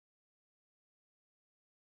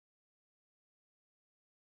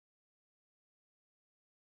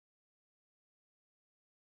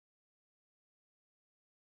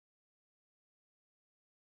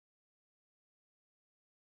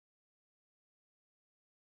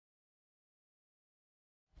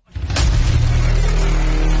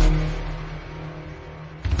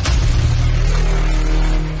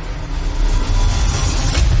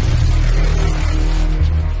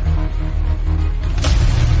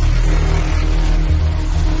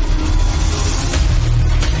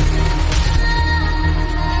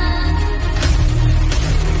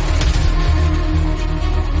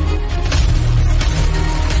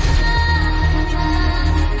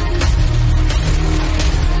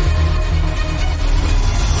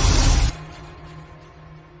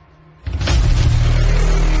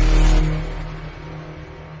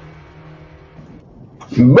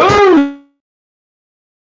Boom!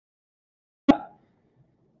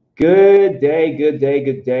 Good day, good day,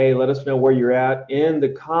 good day. Let us know where you're at in the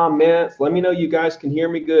comments. Let me know you guys can hear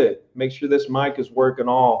me good. Make sure this mic is working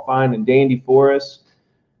all fine and dandy for us.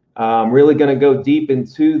 I'm really going to go deep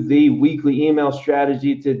into the weekly email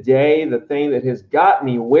strategy today. The thing that has got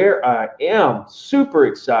me where I am. Super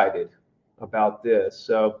excited about this.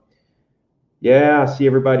 So, yeah, I see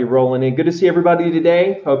everybody rolling in. Good to see everybody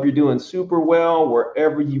today. Hope you're doing super well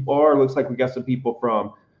wherever you are. Looks like we got some people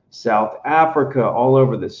from South Africa, all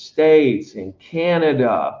over the States, in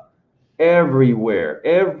Canada, everywhere.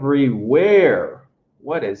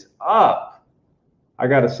 What is up? I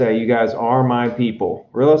got to say, you guys are my people.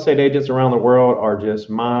 Real estate agents around the world are just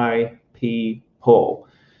my people.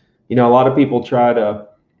 You know, a lot of people try to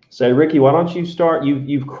say, Ricky, why don't you start?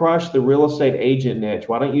 You've crushed the real estate agent niche.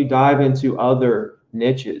 Why don't you dive into other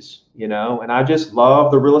niches? You know, and I just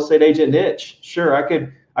love the real estate agent niche. Sure,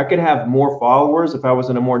 I could have more followers if I was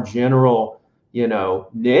in a more general,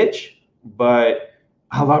 niche, but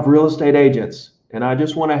I love real estate agents and I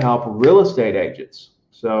just want to help real estate agents.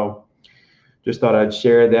 So just thought I'd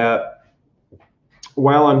share that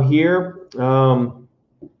while I'm here.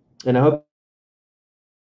 And I hope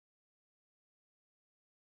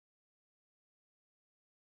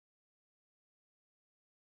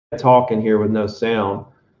talking here with no sound,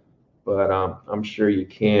 but I'm sure you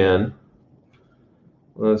can.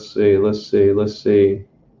 Let's see.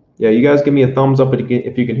 Yeah, you guys give me a thumbs up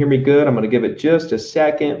if you can hear me good. I'm going to give it just a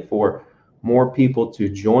second for more people to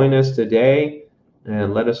join us today,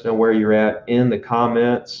 and let us know where you're at in the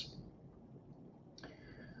comments.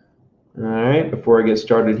 All right, before I get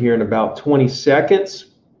started here in about 20 seconds.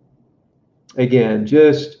 Again,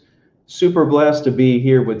 just super blessed to be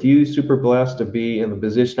here with you, super blessed to be in the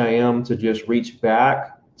position I am to just reach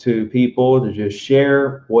back to people, to just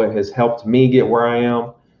share what has helped me get where I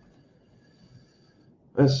am.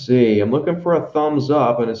 Let's see, I'm looking for a thumbs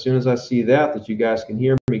up, and as soon as I see that you guys can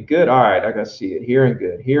hear me good. All right, I got to see it, hearing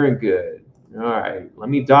good. All right, let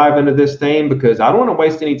me dive into this thing because I don't want to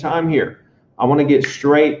waste any time here. I want to get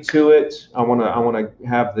straight to it. I want to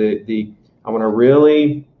have I want to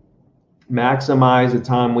really maximize the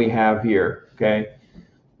time we have here, okay?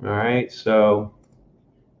 All right, so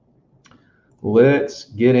let's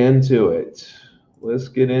get into it.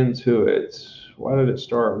 Why did it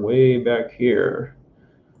start way back here?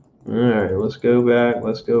 All right, let's go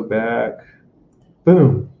back.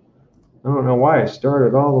 Boom. I don't know why it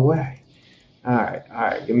started all the way. All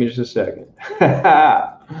right, give me just a second.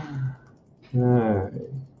 All right.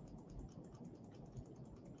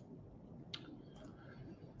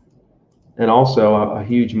 And also a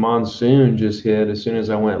huge monsoon just hit as soon as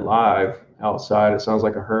I went live outside. It sounds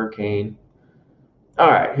like a hurricane. All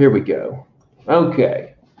right, here we go.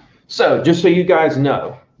 Okay. So just so you guys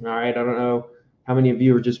know, all right, I don't know how many of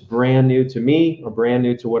you are just brand new to me or brand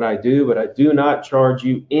new to what I do, but I do not charge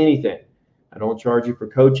you anything. I don't charge you for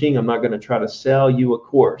coaching. I'm not going to try to sell you a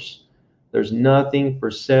course. There's nothing for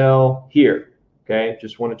sale here. Okay.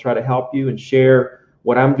 Just want to try to help you and share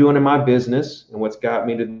what I'm doing in my business and what's got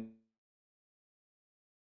me to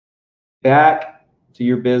back to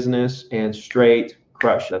your business and straight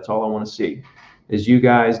crush. That's all I want to see is you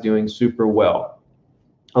guys doing super well.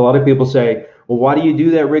 A lot of people say, well, why do you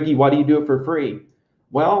do that, Ricky? Why do you do it for free?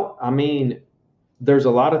 Well, I mean, there's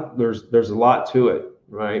a lot to it,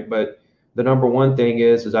 right? But the number one thing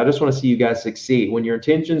is I just want to see you guys succeed. When your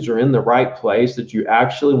intentions are in the right place, that you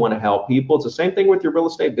actually want to help people. It's the same thing with your real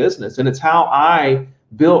estate business. And it's how I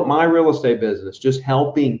built my real estate business, just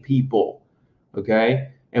helping people. Okay.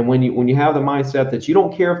 And when you have the mindset that you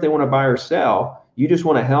don't care if they want to buy or sell, you just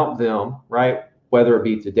want to help them, right? Whether it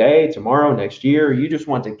be today, tomorrow, next year, you just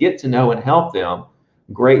want to get to know and help them.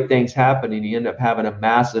 Great things happen and you end up having a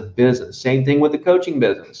massive business. Same thing with the coaching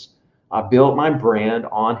business. I built my brand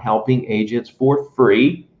on helping agents for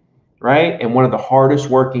free, right? And one of the hardest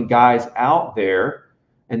working guys out there.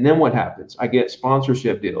 And then what happens? I get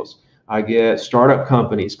sponsorship deals. I get startup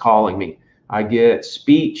companies calling me. I get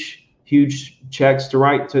huge checks to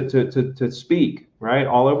write to speak, right?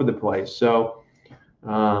 All over the place. So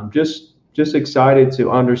just excited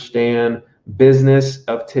to understand business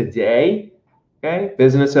of today. Okay,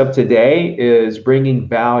 business of today is bringing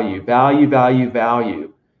value. Okay,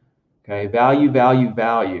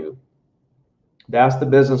 value. That's the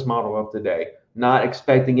business model of today. Not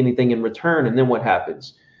expecting anything in return, and then what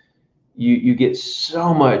happens? You get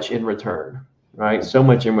so much in return, right? So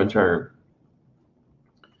much in return.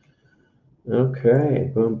 Okay,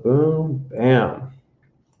 boom, boom, bam.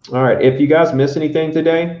 All right, if you guys miss anything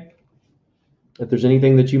today, if there's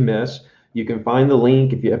anything that you miss, You can find the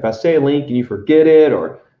link. If I say a link and you forget it,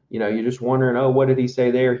 or you're just wondering, oh, what did he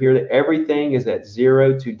say there? Here, everything is at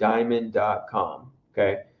zerotodiamond.com.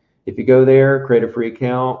 Okay. If you go there, create a free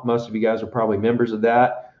account. Most of you guys are probably members of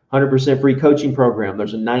that. 100% free coaching program.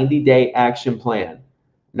 There's a 90-day action plan.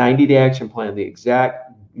 90-day action plan, the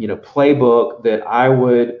exact playbook that I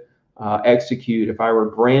would execute if I were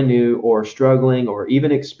brand new or struggling or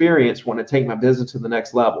even experienced, want to take my business to the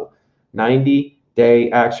next level.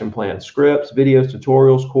 90-day action plan, scripts, videos,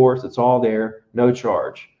 tutorials, course, it's all there, no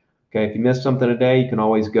charge. Okay, if you missed something today, you can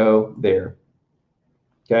always go there.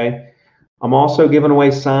 Okay, I'm also giving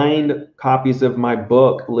away signed copies of my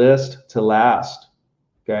book, List to Last.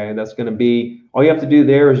 Okay, that's going to be, all you have to do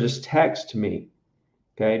there is just text me.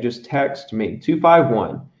 Okay, just text me,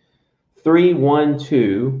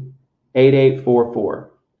 251-312-8844.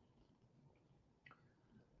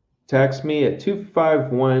 Text me at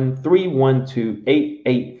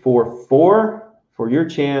 251-312-8844 for your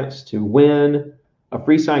chance to win a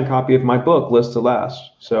free signed copy of my book, List to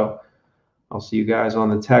Last. So I'll see you guys on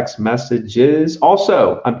the text messages.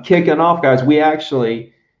 Also, I'm kicking off, guys. We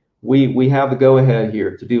actually, we have the go-ahead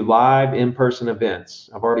here to do live in-person events.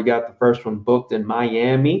 I've already got the first one booked in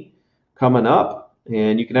Miami coming up,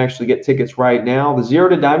 and you can actually get tickets right now. The Zero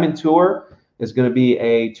to Diamond Tour is going to be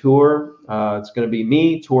a tour. It's going to be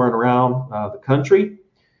me touring around the country,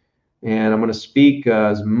 and I'm going to speak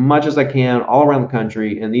as much as I can all around the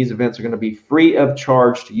country, and these events are going to be free of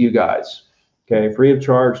charge to you guys. Okay, free of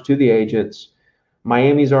charge to the agents.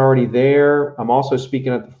 Miami's already there. I'm also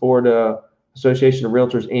speaking at the Florida Association of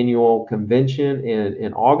Realtors annual convention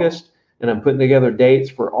in August, and I'm putting together dates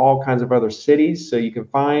for all kinds of other cities. So you can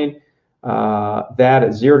find that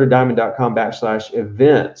at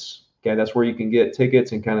zerotodiamond.com/events. Okay, that's where you can get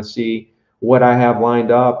tickets and kind of see what I have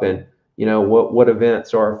lined up, and what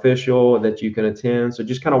events are official that you can attend. So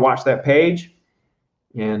just kind of watch that page,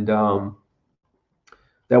 and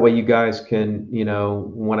that way you guys can,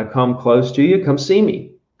 when I come close to you, come see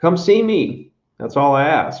me. Come see me. That's all I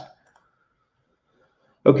ask.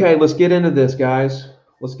 Okay, let's get into this, guys.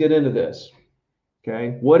 Let's get into this.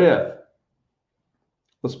 Okay, what if?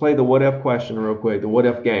 Let's play the what if question real quick, the what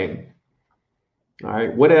if game. All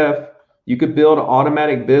right, what if you could build an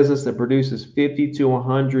automatic business that produces 50 to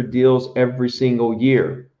 100 deals every single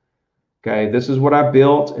year? Okay, this is what I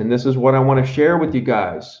built, and this is what I want to share with you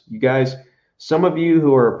guys. You guys, some of you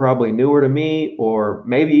who are probably newer to me, or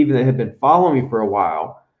maybe even that have been following me for a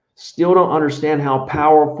while, still don't understand how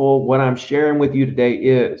powerful what I'm sharing with you today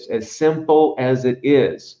is, as simple as it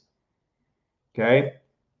is. Okay?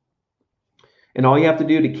 And all you have to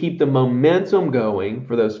do to keep the momentum going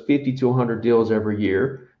for those 50 to 100 deals every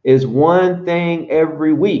year is one thing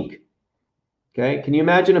every week. Okay? Can you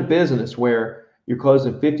imagine a business where you're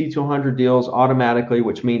closing 50 to 100 deals automatically,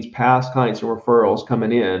 which means past clients and referrals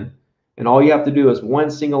coming in, and all you have to do is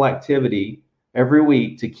one single activity every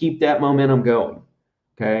week to keep that momentum going?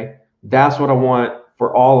 Okay, that's what I want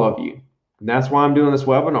for all of you. And that's why I'm doing this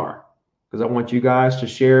webinar, because I want you guys to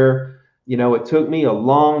share. It took me a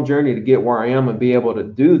long journey to get where I am and be able to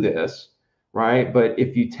do this, right? But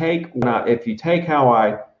if you take how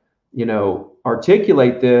I,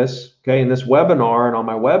 articulate this, okay, in this webinar and on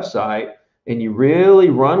my website, and you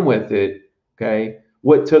really run with it, okay,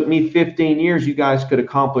 what took me 15 years, you guys could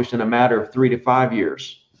accomplish in a matter of 3 to 5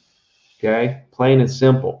 years. Okay, plain and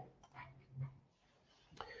simple.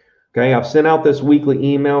 Okay, I've sent out this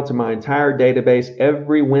weekly email to my entire database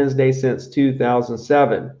every Wednesday since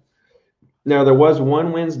 2007. Now, there was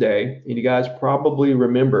one Wednesday, and you guys probably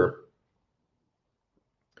remember,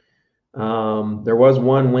 there was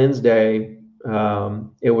one Wednesday,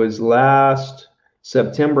 it was last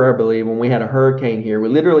September, I believe, when we had a hurricane here. We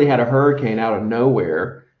literally had a hurricane out of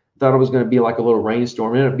nowhere. Thought it was going to be like a little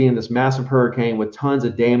rainstorm. It ended up being this massive hurricane with tons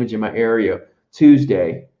of damage in my area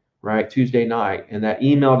Tuesday night. And that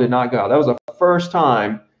email did not go out. That was the first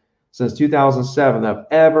time since 2007 that I've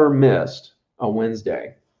ever missed a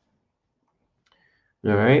Wednesday.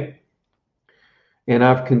 All right. And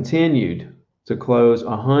I've continued to close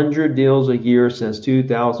 100 deals a year since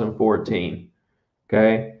 2014.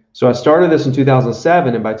 Okay. So I started this in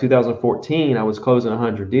 2007, and by 2014, I was closing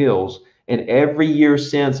 100 deals. And every year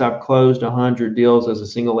since, I've closed 100 deals as a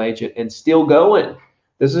single agent and still going.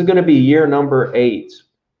 This is going to be year number 8.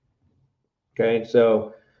 Okay,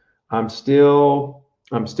 so I'm still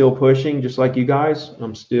pushing just like you guys.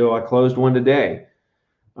 I closed one today.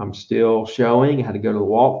 I'm still showing. I had to go to the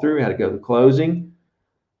walkthrough. I had to go to the closing.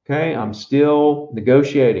 Okay, I'm still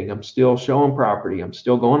negotiating. I'm still showing property. I'm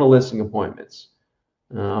still going to listing appointments.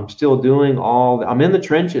 I'm still doing I'm in the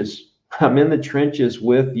trenches. I'm in the trenches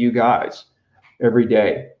with you guys every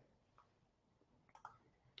day.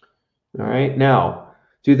 All right. Now,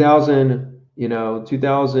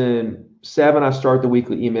 2007, I started the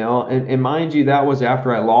weekly email. And mind you, that was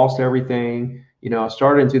after I lost everything. I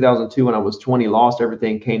started in 2002 when I was 20, lost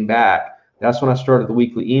everything, came back. That's when I started the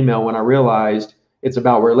weekly email, when I realized it's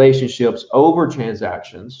about relationships over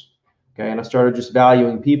transactions. Okay. And I started just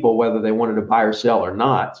valuing people, whether they wanted to buy or sell or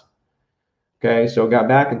not. Okay. So I got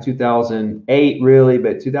back in 2008, really,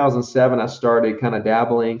 but 2007, I started kind of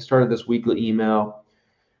dabbling, started this weekly email.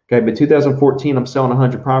 Okay, but 2014, I'm selling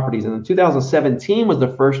 100 properties. And then 2017 was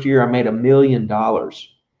the first year I made $1 million. Okay,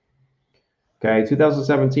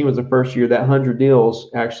 2017 was the first year that 100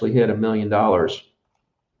 deals actually hit $1 million.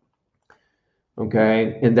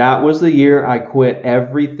 Okay, and that was the year I quit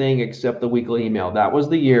everything except the weekly email. That was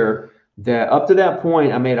the year that up to that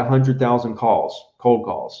point, I made 100,000 calls, cold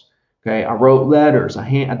calls. Okay, I wrote letters.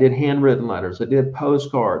 I did handwritten letters. I did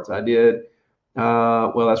postcards. I did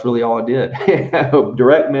well, that's really all I did.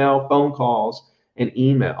 Direct mail, phone calls, and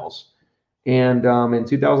emails. And in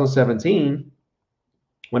 2017,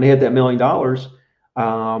 when I hit that $1 million,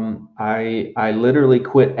 I literally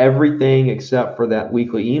quit everything except for that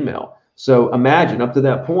weekly email. So imagine, up to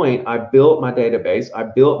that point, I built my database, I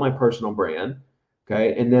built my personal brand,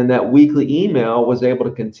 okay, and then that weekly email was able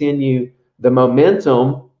to continue the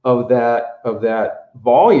momentum of that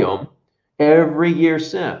volume every year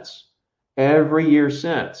since. Every year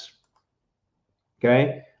since.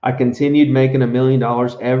 Okay. I continued making $1 million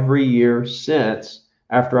every year since,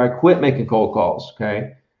 after I quit making cold calls.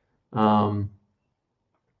 Okay. I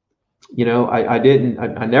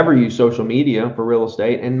never used social media for real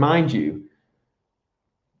estate. And mind you,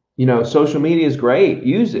 social media is great.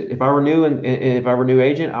 Use it. If I were new and if I were a new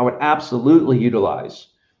agent, I would absolutely utilize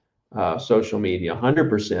social media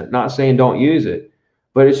 100%. Not saying don't use it,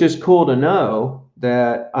 but it's just cool to know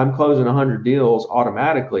that I'm closing 100 deals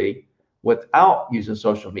automatically without using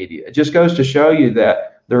social media. It just goes to show you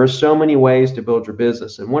that there are so many ways to build your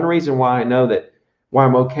business. And one reason why I know that, why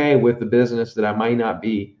I'm okay with the business that I might not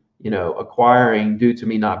be, acquiring due to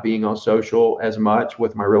me not being on social as much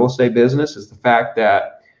with my real estate business, is the fact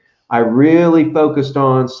that I really focused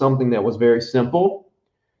on something that was very simple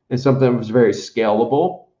and something that was very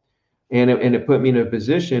scalable. And it put me in a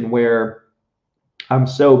position where I'm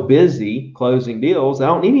so busy closing deals, I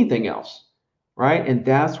don't need anything else, right? And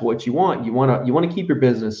that's what you want. You want to keep your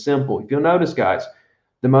business simple. If you'll notice, guys,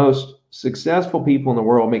 the most successful people in the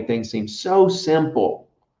world make things seem so simple.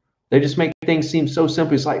 They just make things seem so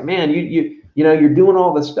simple. It's like, man, you're doing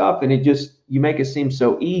all this stuff, and you make it seem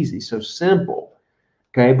so easy, so simple.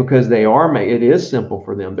 Okay, because it is simple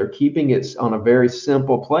for them. They're keeping it on a very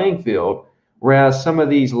simple playing field. Whereas some of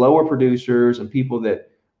these lower producers and people that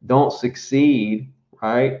don't succeed,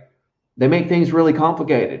 right, they make things really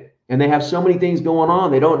complicated, and they have so many things going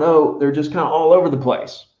on. They don't know. They're just kind of all over the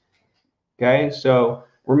place. Okay. So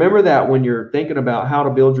remember that when you're thinking about how to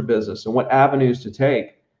build your business and what avenues to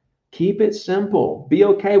take, keep it simple. Be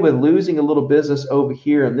okay with losing a little business over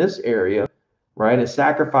here in this area, right, and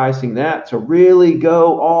sacrificing that to really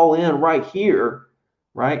go all in right here,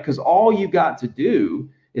 right? Because all you got to do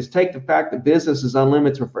is take the fact that business is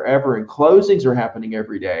unlimited forever and closings are happening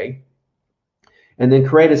every day, and then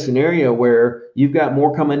create a scenario where you've got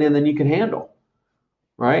more coming in than you can handle,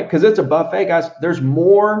 right? Because it's a buffet, guys. There's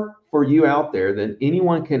more for you out there than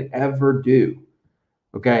anyone can ever do.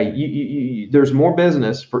 Okay, there's more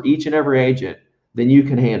business for each and every agent than you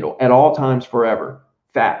can handle at all times forever.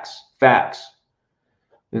 Facts.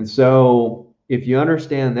 And so if you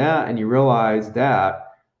understand that and you realize that,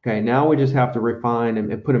 okay, now we just have to refine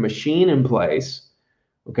and put a machine in place,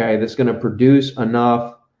 okay, that's going to produce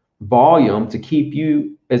enough volume to keep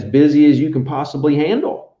you as busy as you can possibly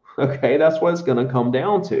handle. Okay, that's what it's going to come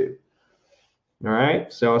down to. All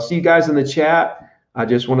right, so I'll see you guys in the chat. I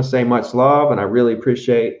just want to say much love, and I really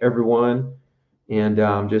appreciate everyone. And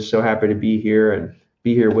I'm just so happy to be here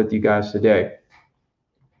with you guys today.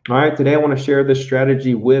 All right, today I want to share this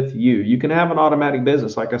strategy with you. You can have an automatic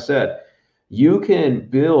business. Like I said, you can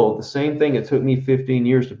build the same thing it took me 15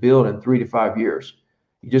 years to build in 3 to 5 years.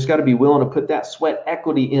 You just got to be willing to put that sweat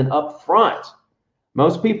equity in up front.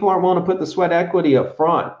 Most people aren't willing to put the sweat equity up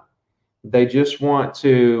front. They just want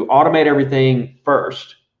to automate everything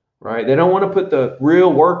first, right? They don't want to put the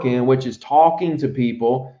real work in, which is talking to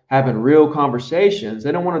people, having real conversations.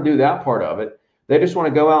 They don't want to do that part of it. They just want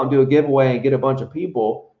to go out and do a giveaway and get a bunch of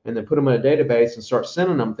people and then put them in a database and start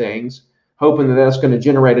sending them things, hoping that that's going to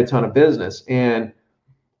generate a ton of business. And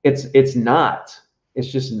it's not.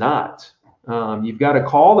 It's just not. You've got to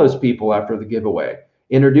call those people after the giveaway.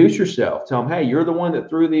 Introduce yourself. Tell them, hey, you're the one that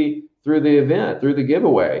threw the event, threw the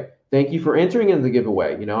giveaway. Thank you for entering into the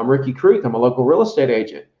giveaway. I'm Ricky Kruth. I'm a local real estate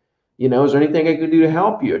agent. Is there anything I could do to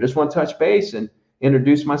help you? I just want to touch base and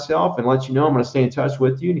introduce myself and let you know I'm going to stay in touch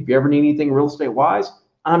with you. And if you ever need anything real estate wise,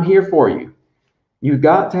 I'm here for you. You've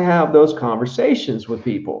got to have those conversations with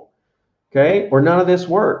people, okay? Or none of this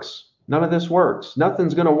works. None of this works.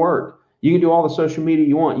 Nothing's going to work. You can do all the social media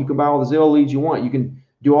you want. You can buy all the Zillow leads you want. You can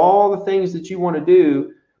do all the things that you want to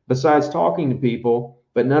do besides talking to people,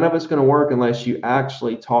 but none of it's going to work unless you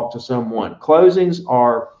actually talk to someone. Closings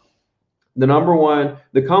are the number one,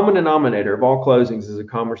 the common denominator of all closings is a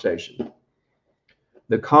conversation.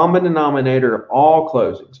 The common denominator of all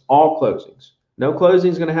closings. No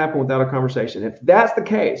closing is going to happen without a conversation. If that's the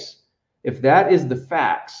case, if that is the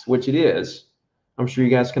facts, which it is, I'm sure you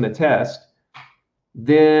guys can attest,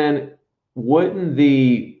 then wouldn't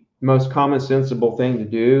the most common sensible thing to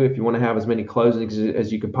do if you want to have as many closings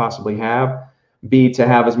as you can possibly have be to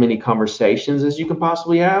have as many conversations as you can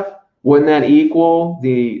possibly have? Wouldn't that equal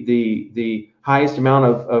the highest amount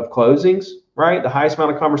of closings, right? The highest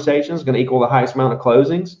amount of conversations is going to equal the highest amount of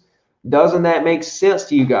closings. Doesn't that make sense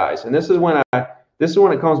to you guys? And this is when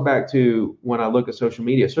it comes back to when I look at social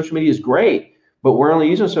media. Social media is great, but we're only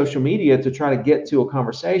using social media to try to get to a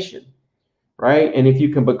conversation, right? And if you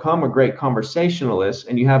can become a great conversationalist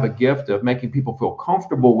and you have a gift of making people feel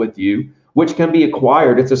comfortable with you, which can be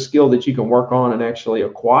acquired, it's a skill that you can work on and actually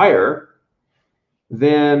acquire,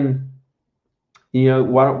 then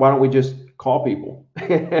why don't we just call people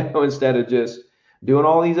instead of just doing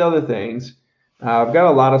all these other things? I've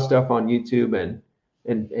got a lot of stuff on YouTube and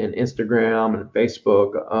Instagram and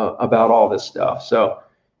Facebook about all this stuff, so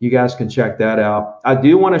you guys can check that out. I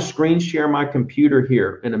do want to screen share my computer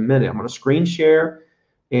here in a minute. I'm going to screen share,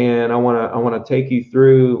 and I want to take you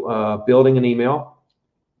through building an email.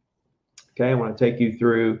 Okay, I want to take you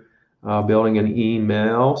through building an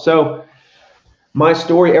email. So my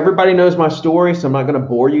story, everybody knows my story, so I'm not going to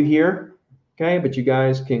bore you here. Okay, but you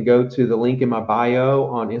guys can go to the link in my bio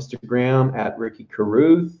on Instagram at Ricky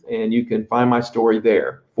Carruth, and you can find my story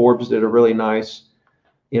there. Forbes did a really nice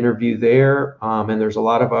interview there, and there's a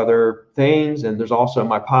lot of other things, and there's also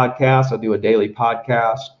my podcast. I do a daily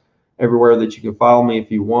podcast everywhere that you can follow me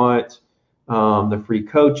if you want. The free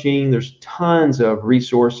coaching, there's tons of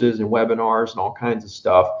resources and webinars and all kinds of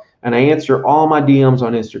stuff, and I answer all my DMs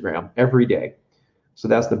on Instagram every day. So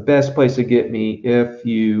that's the best place to get me if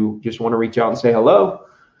you just want to reach out and say hello,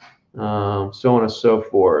 so on and so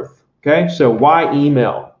forth. Okay, so why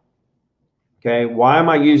email? Okay, why am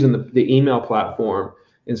I using the email platform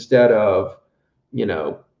instead of,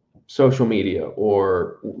 social media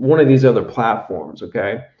or one of these other platforms?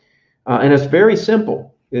 Okay, and it's very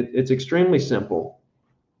simple. It's extremely simple.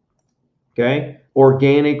 Okay,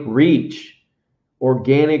 organic reach,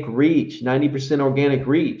 90% organic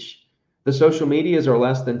reach. The social medias are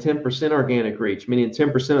less than 10% organic reach, meaning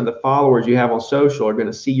 10% of the followers you have on social are going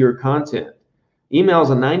to see your content. Email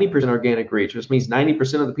is a 90% organic reach, which means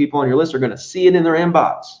 90% of the people on your list are going to see it in their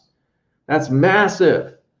inbox. That's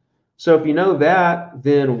massive. So if you know that,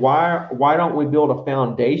 then why don't we build a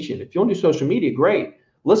foundation? If you want to do social media, great.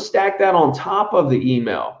 Let's stack that on top of the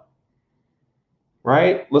email,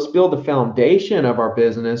 right? Let's build the foundation of our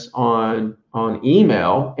business on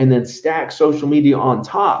email and then stack social media on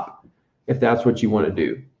top, if that's what you want to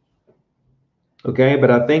do. Okay,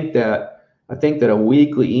 but I think that a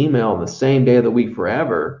weekly email on the same day of the week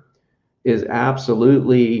forever is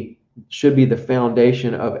absolutely should be the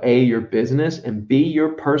foundation of A, your business, and B, your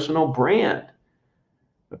personal brand.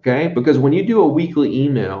 Okay, because when you do a weekly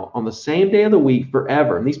email on the same day of the week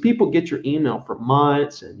forever, and these people get your email for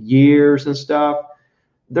months and years and stuff,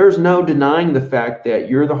 there's no denying the fact that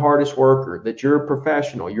you're the hardest worker, that you're a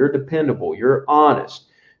professional, you're dependable, you're honest,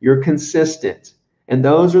 you're consistent. And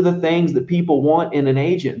those are the things that people want in an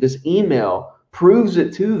agent. This email proves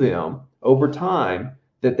it to them over time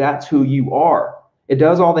that that's who you are. It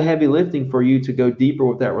does all the heavy lifting for you to go deeper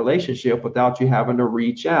with that relationship without you having to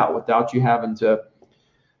reach out, without you having to,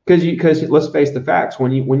 because let's face the facts,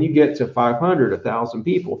 when you get to 500, 1,000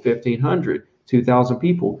 people, 1,500, 2,000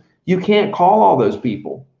 people, you can't call all those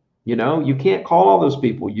people. You can't call all those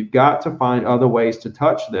people. You've got to find other ways to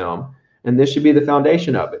touch them. And this should be the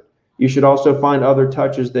foundation of it. You should also find other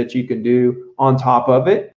touches that you can do on top of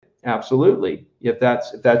it. Absolutely. If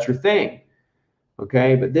that's your thing.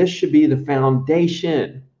 Okay. But this should be the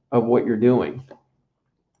foundation of what you're doing.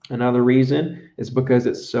 Another reason is because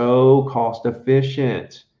it's so cost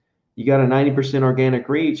efficient. You got a 90% organic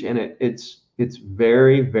reach, and it's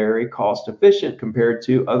very, very cost efficient compared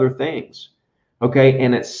to other things. Okay.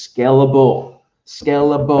 And it's scalability.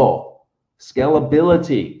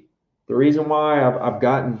 The reason why I've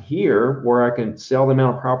gotten here where I can sell the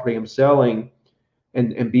amount of property I'm selling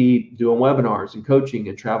and be doing webinars and coaching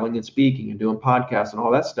and traveling and speaking and doing podcasts and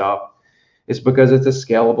all that stuff, it's because it's a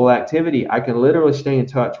scalable activity. I can literally stay in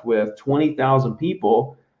touch with 20,000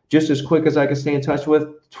 people just as quick as I can stay in touch with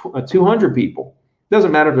 200 people.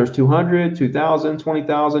 Doesn't matter if there's 200, 2,000,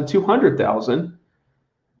 20,000, 200,000.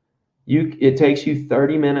 It takes you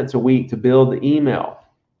 30 minutes a week to build the email.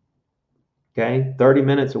 Okay, 30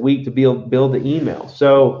 minutes a week to build the email.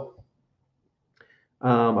 So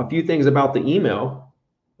a few things about the email,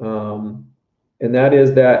 and that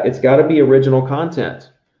is that it's got to be original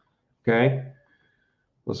content. Okay,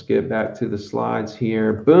 let's get back to the slides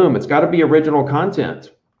here. Boom, it's got to be original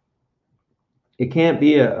content. It can't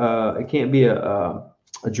be a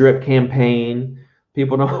drip campaign.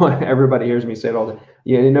 People know, everybody hears me say it all the time.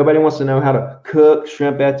 Yeah, nobody wants to know how to cook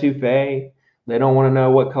shrimp etouffee. They don't want to know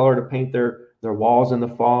what color to paint their walls in the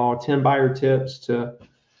fall. 10 buyer tips to.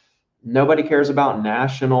 Nobody cares about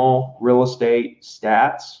national real estate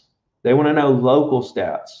stats. They want to know local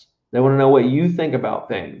stats. They want to know what you think about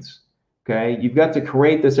things. Okay, you've got to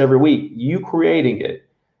create this every week. You creating it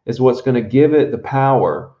is what's going to give it the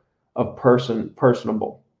power of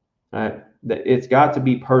personable. Right? It's got to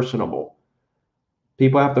be personable.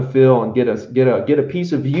 People have to feel and get a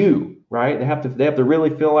piece of you, right? They have to really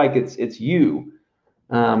feel like it's you.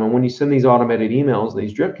 And when you send these automated emails,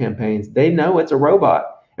 these drip campaigns, they know it's a robot.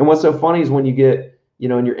 And what's so funny is when you get,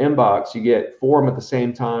 in your inbox, you get 4 of them at the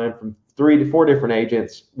same time from 3 to 4 different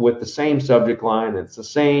agents with the same subject line. It's the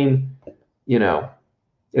same,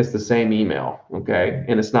 it's the same email, okay?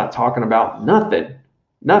 And it's not talking about nothing.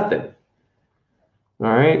 All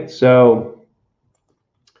right, so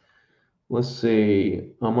let's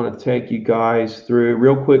see. I'm going to take you guys through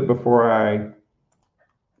real quick before I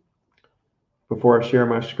share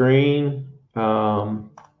my screen.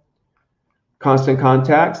 Constant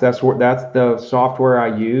Contacts, that's the software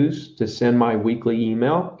I use to send my weekly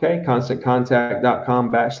email. Okay,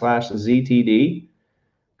 constantcontact.com/ZTD.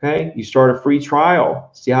 Okay, you start a free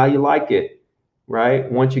trial, see how you like it,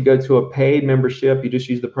 right? Once you go to a paid membership, you just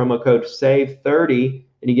use the promo code SAVE30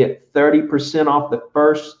 and you get 30% off the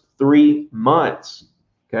first 3 months.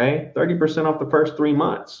 Okay, 30% off the first 3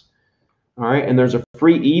 months. All right, and there's a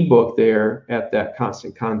free ebook there at that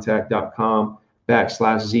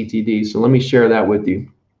constantcontact.com/ZTD. So let me share that with you.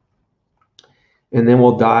 And then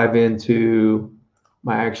we'll dive into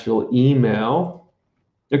my actual email.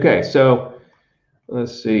 Okay, so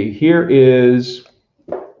let's see. Here is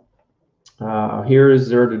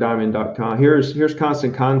ZeroToDiamond.com. Here's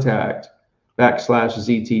Constant Contact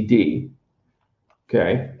 /ZTD.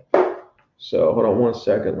 Okay, so hold on one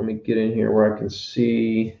second. Let me get in here where I can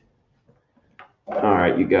see. All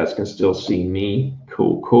right, you guys can still see me.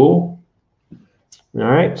 Cool. All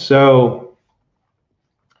right, so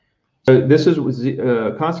this is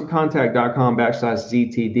constantcontact.com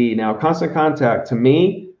 /ZTD. Now, Constant Contact, to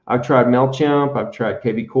me, I've tried MailChimp, I've tried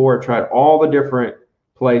KV Core, I've tried all the different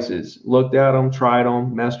places, looked at them, tried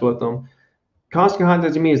them, messed with them. Constant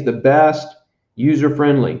Contact to me is the best,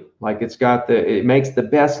 user-friendly. Like it makes the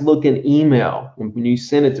best looking email when you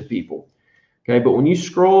send it to people. Okay, but when you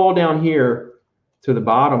scroll down here to the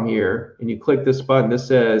bottom here and you click this button, this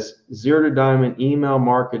says Zero to Diamond Email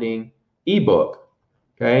Marketing ebook.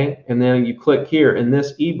 Okay, and then you click here in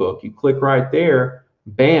this ebook, you click right there,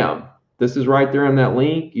 bam, this is right there on that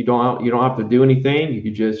link. You don't have to do anything. You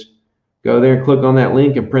can just go there and click on that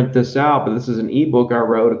link and print this out. But this is an ebook I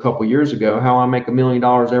wrote a couple years ago, how I make $1 million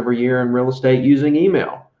every year in real estate using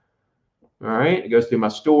email. All right, it goes through my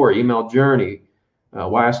story, email journey,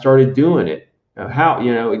 why I started doing it, how,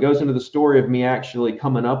 it goes into the story of me actually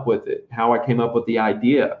coming up with it, how I came up with the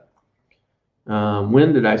idea.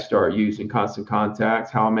 When did I start using Constant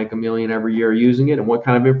Contacts, how I make $1 million every year using it, and what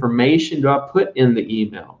kind of information do I put in the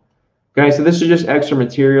email. Okay, so this is just extra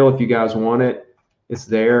material if you guys want it. It's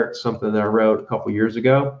there. It's something that I wrote a couple years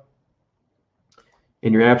ago,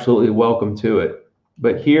 and you're absolutely welcome to it.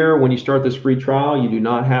 But here, when you start this free trial, you do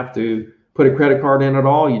not have to put a credit card in at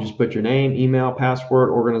all. You just put your name, email, password,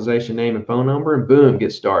 organization name, and phone number, and boom,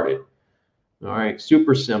 get started. All right,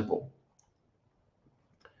 super simple.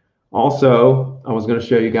 Also, I was going to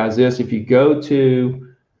show you guys this. If you go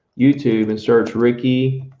to YouTube and search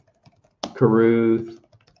Ricky Carruth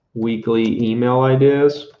weekly email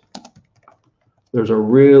ideas, there's a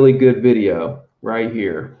really good video right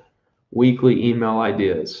here, weekly email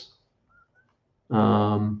ideas.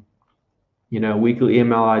 Weekly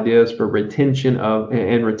email ideas for retention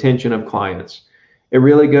of clients. It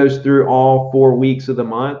really goes through all 4 weeks of the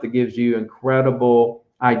month. It gives you incredible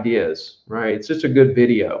ideas, right? It's just a good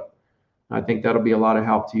video. I think that'll be a lot of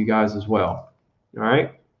help to you guys as well. All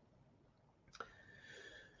right.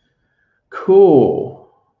 Cool.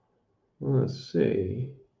 Let's see.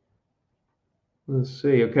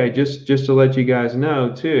 Okay, just to let you guys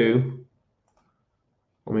know too,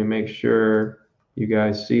 let me make sure you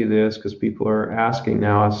guys see this because people are asking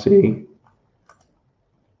now, I see.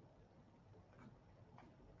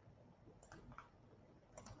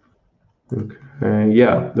 Okay,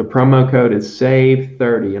 yeah, the promo code is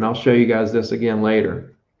SAVE30, and I'll show you guys this again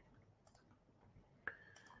later.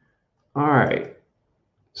 All right.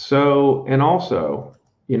 So, and also,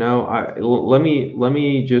 let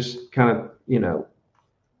me just kind of,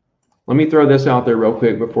 let me throw this out there real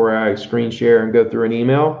quick before I screen share and go through an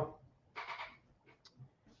email.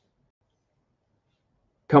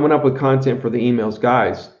 Coming up with content for the emails,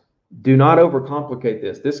 guys. Do not overcomplicate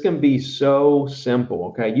this. This can be so simple,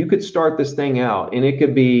 okay? You could start this thing out and it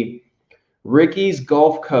could be Ricky's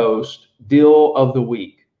Gulf Coast deal of the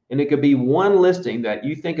week. And it could be one listing that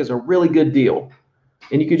you think is a really good deal.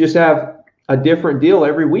 And you could just have a different deal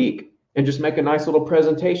every week and just make a nice little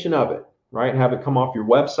presentation of it, right? Have it come off your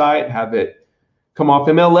website, have it come off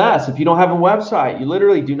MLS. If you don't have a website, you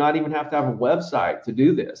literally do not even have to have a website to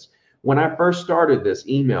do this. When I first started this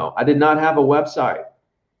email, I did not have a website.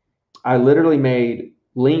 I literally made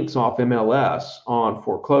links off MLS on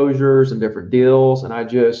foreclosures and different deals, and I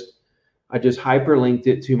just hyperlinked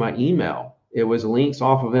it to my email. It was links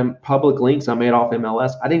off of public links I made off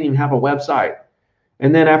MLS. I didn't even have a website.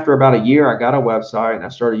 And then after about a year, I got a website and I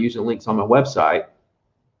started using links on my website.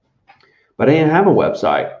 But I didn't have a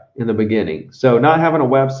website in the beginning. So not having a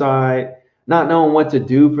website, not knowing what to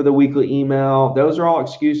do for the weekly email, those are all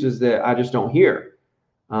excuses that I just don't hear.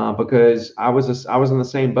 Because I was in the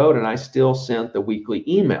same boat and I still sent the weekly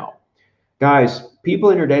email. Guys, people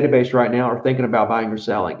in your database right now are thinking about buying or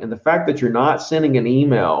selling. And the fact that you're not sending an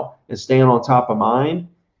email and staying on top of mind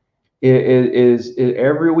is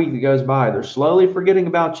every week that goes by, they're slowly forgetting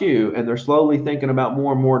about you and they're slowly thinking about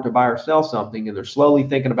more and more to buy or sell something, and they're slowly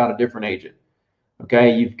thinking about a different agent.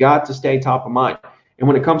 Okay, you've got to stay top of mind. And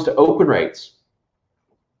when it comes to open rates,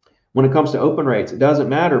 it doesn't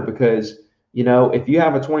matter because if you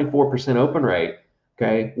have a 24% open rate,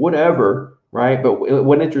 okay, whatever, right? But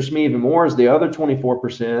what interests me even more is the other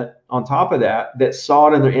 24% on top of that saw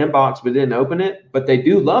it in their inbox but didn't open it, but they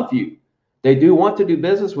do love you. They do want to do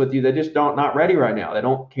business with you. They just not ready right now. They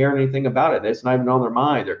don't care anything about it. It's not even on their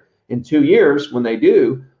mind. In 2 years, when they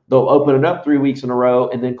do, they'll open it up 3 weeks in a row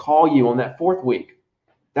and then call you on that 4th week.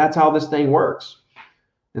 That's how this thing works.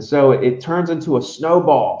 And so it turns into a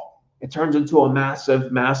snowball. It turns into a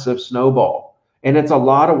massive, massive snowball. And it's a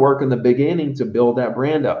lot of work in the beginning to build that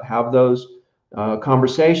brand up, have those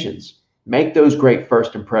conversations, make those great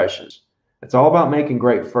first impressions. It's all about making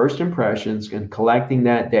great first impressions and collecting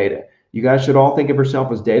that data. You guys should all think of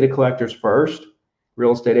yourself as data collectors first,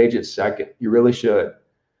 real estate agents second. You really should,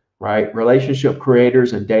 right? Relationship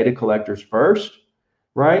creators and data collectors first,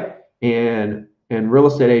 right? And real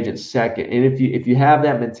estate agents second. And if you have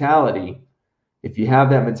that mentality,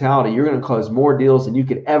 you're going to close more deals than you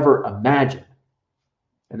could ever imagine.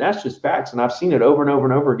 And that's just facts. And I've seen it over and over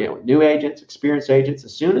and over again with new agents, experienced agents.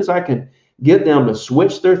 As soon as I can get them to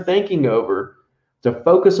switch their thinking over to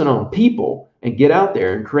focusing on people and get out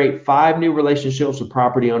there and create 5 new relationships with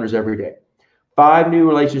property owners every day. 5 new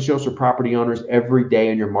relationships with property owners every day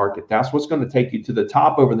in your market. That's what's going to take you to the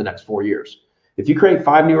top over the next 4 years. If you create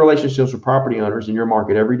 5 new relationships with property owners in your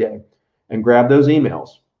market every day and grab those emails,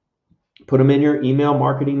 put them in your email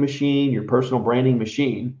marketing machine, your personal branding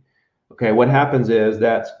machine. Okay, what happens is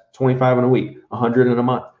that's 25 in a week, 100 in a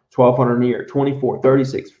month, 1,200 in a year, 24,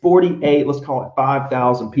 36, 48, let's call it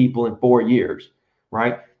 5,000 people in 4 years,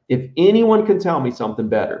 right? If anyone can tell me something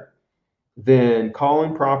better than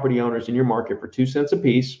calling property owners in your market for 2 cents a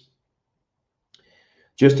piece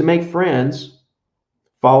just to make friends,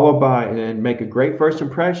 followed by, and make a great first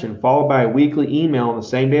impression, followed by a weekly email on the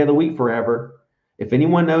same day of the week forever. If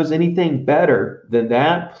anyone knows anything better than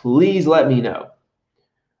that, please let me know.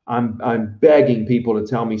 I'm begging people to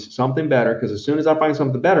tell me something better, because as soon as I find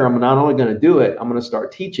something better, I'm not only going to do it, I'm going to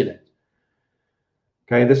start teaching it.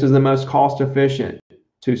 Okay, this is the most cost efficient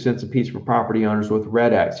 2 cents a piece for property owners with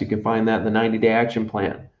Red-X. You can find that in the 90-day action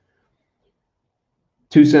plan.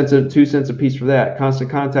 2 cents a piece for that.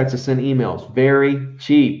 Constant contacts to send emails. Very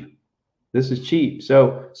cheap. This is cheap.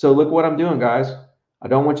 So look what I'm doing, guys. I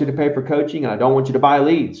don't want you to pay for coaching, and I don't want you to buy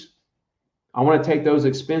leads. I want to take those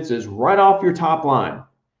expenses right off your top line,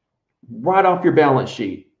 right off your balance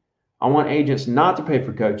sheet. I want agents not to pay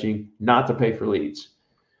for coaching, not to pay for leads.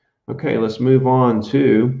 Okay, let's move on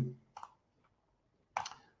to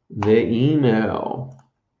the email.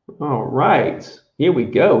 All right, here we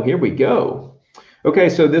go. Okay,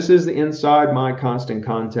 so this is the inside my constant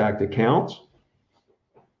contact account.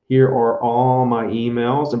 Here are all my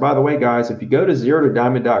emails. And by the way, guys, if you go to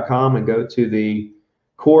zerotodiamond.com and go to the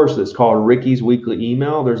course that's called Ricky's Weekly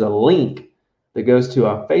Email, there's a link that goes to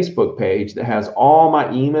a Facebook page that has all my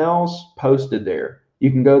emails posted there.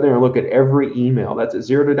 You can go there and look at every email. That's at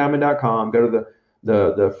zerotodiamond.com. Go to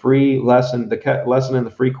the free lesson, the lesson in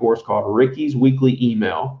the free course called Ricky's Weekly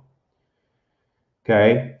Email.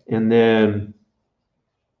 Okay, and then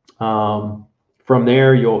from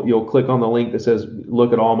there, you'll click on the link that says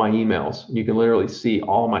look at all my emails. You can literally see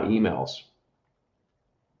all my emails.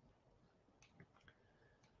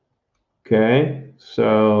 Okay,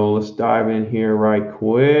 so let's dive in here right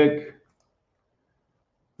quick.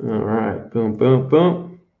 All right, boom, boom,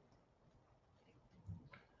 boom.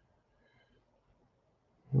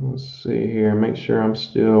 Let's see here, make sure I'm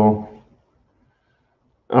still.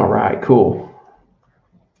 All right, cool.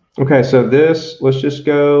 Okay, so this, let's just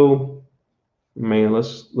go, man,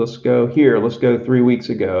 let's go here. Let's go 3 weeks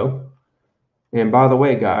ago. And by the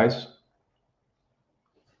way, guys,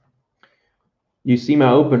 you see my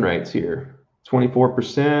open rates here,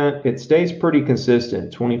 24%. It stays pretty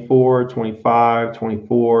consistent, 24, 25,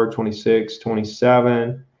 24, 26,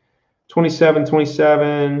 27, 27,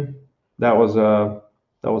 27. That was a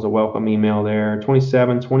welcome email there.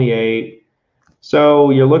 27, 28. So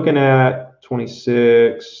you're looking at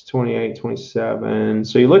 26, 28, 27.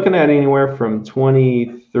 So you're looking at anywhere from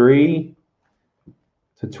 23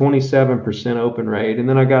 to 27% open rate. And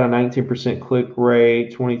then I got a 19% click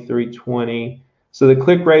rate, 23, 20. So the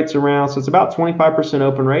click rate's around, so it's about 25%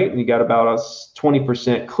 open rate, and you got about a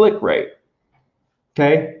 20% click rate.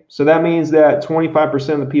 Okay, so that means that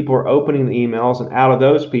 25% of the people are opening the emails, and out of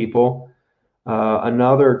those people,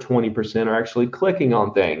 another 20% are actually clicking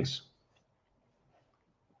on things.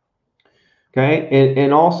 Okay,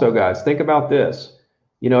 and also, guys, think about this.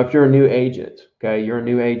 You know, if you're a new agent, okay, you're a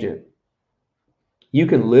new agent, you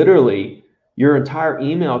can literally, your entire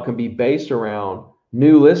email can be based around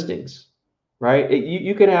new listings, right?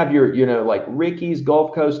 You can have your, you know, like Ricky's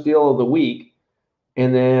Gulf Coast Deal of the Week,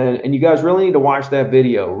 and you guys really need to watch that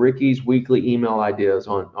video, Ricky's Weekly Email Ideas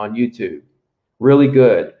on YouTube. Really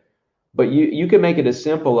good. But you can make it as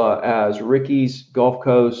simple as Ricky's Gulf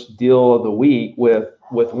Coast Deal of the Week with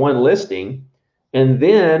one listing, and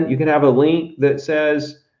then you can have a link that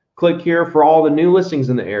says click here for all the new listings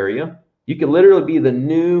in the area. You can literally be the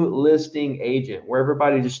new listing agent where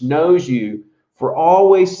everybody just knows you for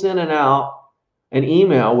always sending out an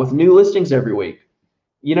email with new listings every week.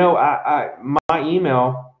 You know, my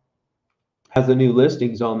email has the new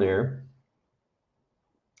listings on there,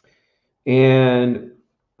 and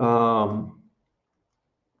a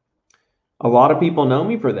lot of people know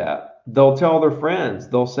me for that. They'll tell their friends.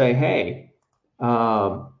 They'll say, hey, you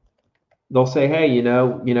know,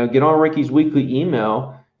 get on Ricky's Weekly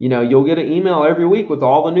Email. You know, you'll get an email every week with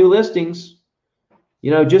all the new listings. You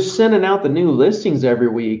know, just sending out the new listings every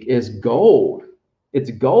week is gold. It's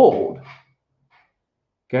gold.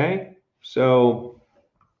 Okay, so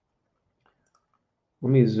let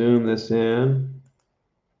me zoom this in.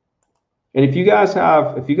 And if you guys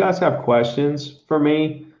have questions for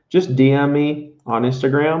me, just DM me on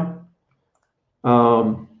Instagram.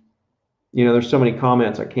 You know, there's so many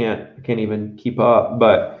comments I can't even keep up.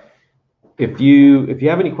 But if you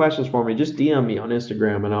have any questions for me, just DM me on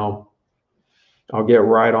Instagram and I'll get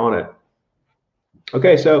right on it.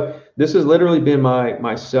 Okay, so this has literally been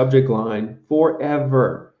my subject line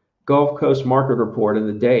forever. Gulf Coast Market Report and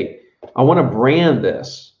the date. I want to brand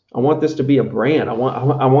this. I want this to be a brand. I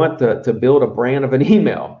want to build a brand of an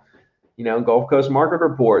email. You know, Gulf Coast Market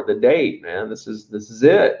Report, the date, man. This is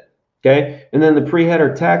it. Okay, and then the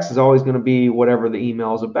pre-header text is always going to be whatever the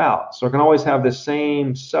email is about. So I can always have the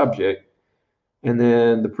same subject, and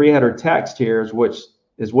then the pre-header text here is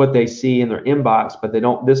what they see in their inbox, but they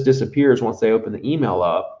don't. This disappears once they open the email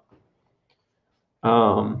up.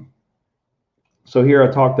 So here I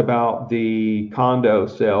talked about the condo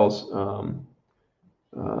sales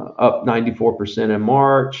up 94% in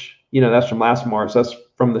March. You know, that's from last March. That's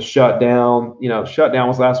from the shutdown. You know, shutdown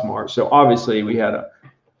was last March. So obviously we had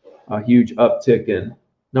a huge uptick in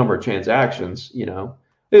number of transactions. You know,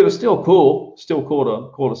 it was still cool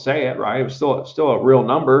to say it, right? It was still a real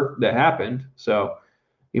number that happened. So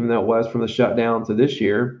even though it was from the shutdown to this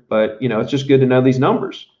year, but you know, it's just good to know these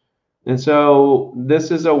numbers. And so this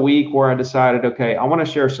is a week where I decided, okay, I want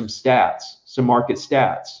to share some stats, some market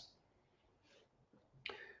stats.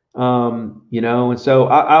 You know, and so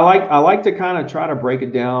I like to kind of try to break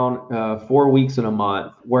it down 4 weeks in a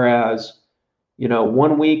month. Whereas, you know,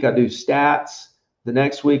 1 week I do stats, The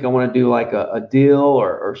next week I want to do like a deal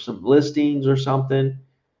or some listings or something.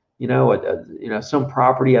 Some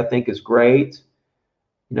property I think is great.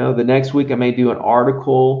 The next week I may do an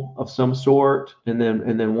article of some sort, and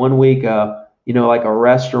then one week, like a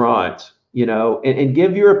restaurant, and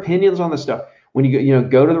give your opinions on the stuff. When you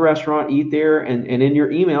go to the restaurant, eat there, and in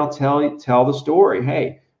your email tell the story.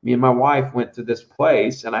 Hey, me and my wife went to this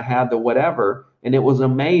place and I had the whatever, and it was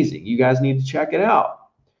amazing. You guys need to check it out.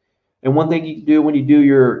 And one thing you can do when you do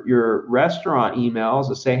your restaurant emails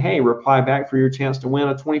is say, hey, reply back for your chance to win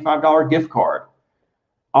a $25 gift card.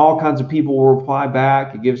 All kinds of people will reply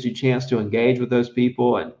back. It gives you a chance to engage with those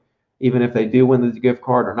people. And even if they do win the gift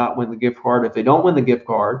card or not win the gift card, if they don't win the gift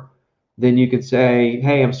card, then you can say,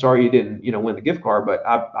 hey, I'm sorry you didn't win the gift card, but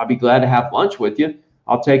I'll be glad to have lunch with you.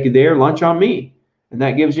 I'll take you there, lunch on me. And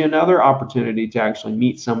that gives you another opportunity to actually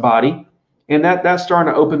meet somebody. And that's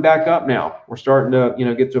starting to open back up now. We're starting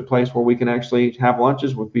to, get to a place where we can actually have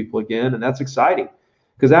lunches with people again. And that's exciting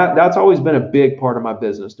because that's always been a big part of my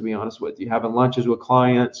business, to be honest with you, having lunches with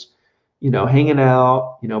clients, hanging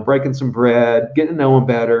out, breaking some bread, getting to know them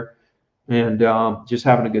better, and just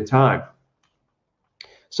having a good time.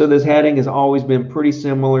 So this heading has always been pretty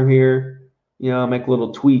similar here. I make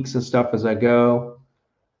little tweaks and stuff as I go.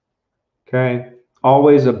 Okay.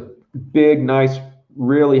 Always a big, nice,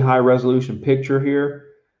 really high resolution picture here.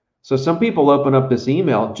 So some people open up this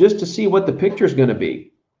email just to see what the picture is going to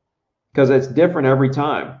be because it's different every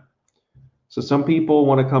time. So some people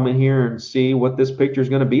want to come in here and see what this picture is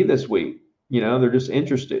going to be this week. They're just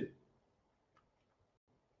interested.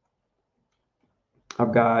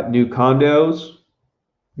 I've got new condos,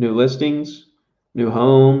 new listings, new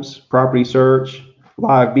homes, property search,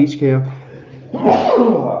 live beach camp.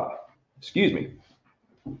 Excuse me.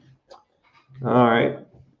 All right.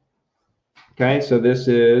 Okay, so this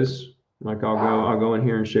is like I'll go in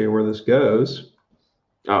here and show you where this goes.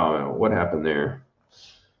 Oh, what happened there?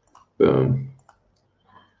 Boom.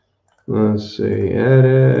 Let's see,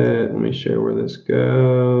 edit. Let me show you where this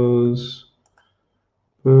goes.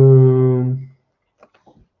 Boom.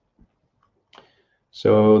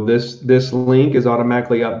 So this link is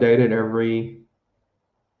automatically updated every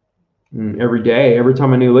day. Every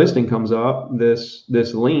time a new listing comes up, this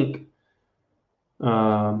link,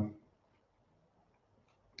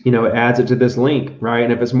 it adds it to this link, right?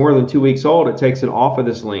 And if it's more than 2 weeks old, it takes it off of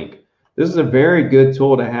this link. This is a very good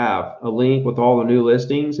tool to have, a link with all the new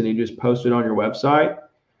listings, and you just post it on your website.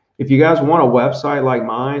 If you guys want a website like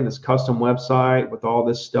mine, this custom website with all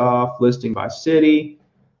this stuff, listing by city,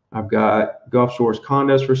 I've got Gulf Shores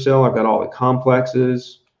condos for sale. I've got all the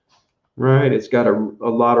complexes, right? It's got a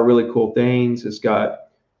lot of really cool things. It's got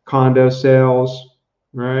condo sales,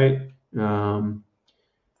 right?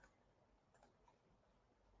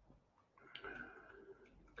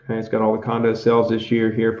 Okay, it's got all the condo sales this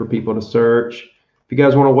year here for people to search. If you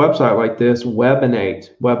guys want a website like this,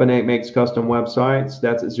 Webinate makes custom websites.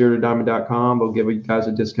 That's at ZeroToDiamond.com. They'll give you guys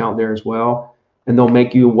a discount there as well. And they'll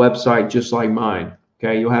make you a website just like mine.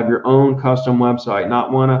 Okay, you'll have your own custom website,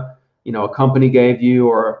 not one a company gave you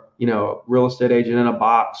or real estate agent in a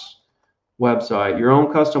box website. Your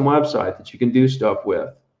own custom website that you can do stuff with,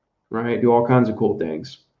 right? Do all kinds of cool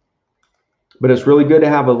things. But it's really good to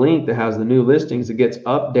have a link that has the new listings that gets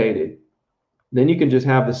updated. Then you can just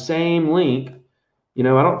have the same link. I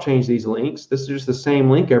don't change these links. This is just the same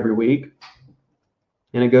link every week,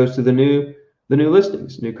 and it goes to the new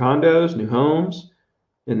listings, new condos, new homes.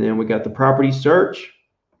 And then we got the property search.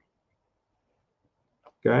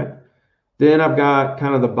 Okay. Then I've got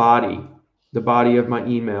kind of the body of my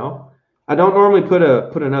email. I don't normally put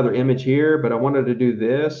another image here, but I wanted to do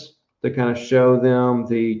this to kind of show them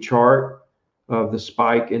the chart of the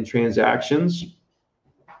spike in transactions,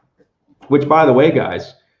 which, by the way,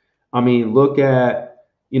 guys, look at,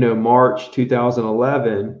 March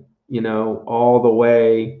 2011, all the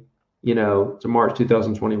way, to March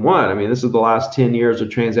 2021. This is the last 10 years of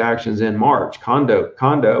transactions in March, condo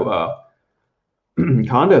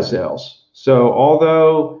sales. So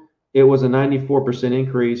although it was a 94%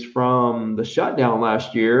 increase from the shutdown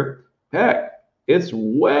last year, heck, it's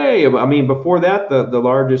way, before that, the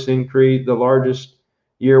largest increase, the largest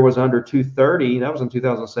year was under 230. That was in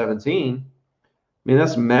 2017.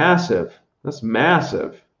 That's massive. That's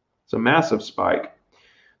massive. It's a massive spike.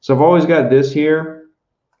 So I've always got this here.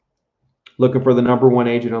 Looking for the #1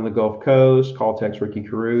 agent on the Gulf Coast. Call, text Ricky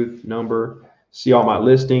Carruth number. See all my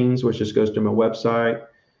listings, which just goes to my website.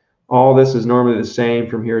 All this is normally the same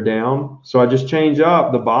from here down. So I just change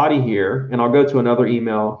up the body here, and I'll go to another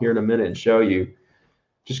email here in a minute and show you.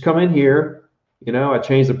 Just come in here. I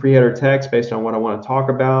change the pre-header text based on what I want to talk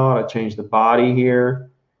about. I change the body here.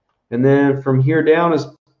 And then from here down is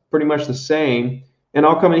pretty much the same. And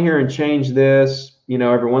I'll come in here and change this,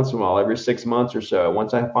 every once in a while, every 6 months or so.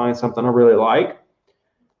 Once I find something I really like,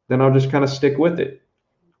 then I'll just kind of stick with it.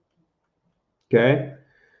 Okay.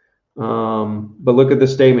 But look at the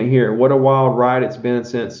statement here. What a wild ride it's been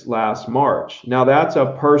since last March. Now that's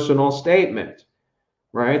a personal statement,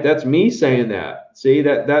 right? That's me saying that. See,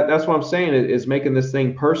 that's what I'm saying is making this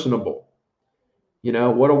thing personable.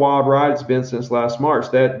 What a wild ride it's been since last March.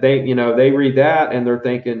 That they read that and they're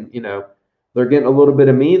thinking, they're getting a little bit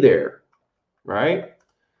of me there, right?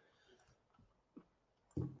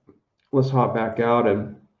 Let's hop back out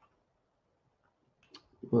and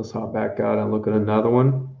look at another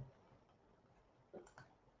one.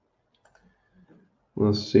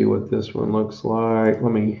 Let's see what this one looks like.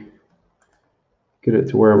 Let me get it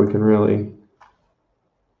to where we can really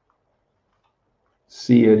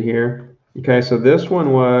see it here. Okay, so this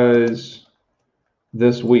one was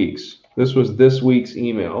this week's. This was this week's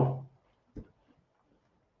email.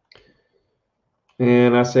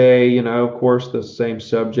 And I say, of course, the same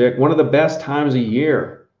subject. One of the best times of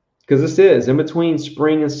year, because this is in between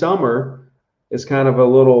spring and summer, is kind of a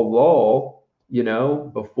little lull,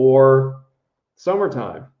 before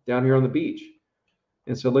summertime down here on the beach.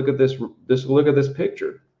 And so look at this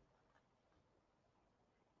picture.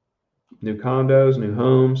 New condos, new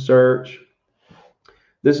homes, search.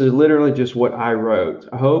 This is literally just what I wrote.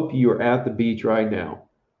 I hope you are at the beach right now.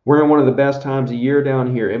 We're in one of the best times of year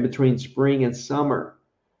down here, in between spring and summer,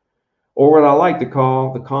 or what I like to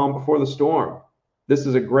call the calm before the storm. This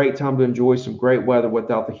is a great time to enjoy some great weather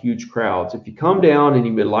without the huge crowds. If you come down and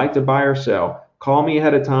you would like to buy or sell, call me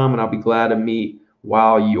ahead of time and I'll be glad to meet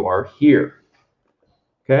while you are here.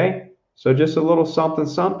 Okay, so just a little something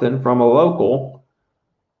from a local.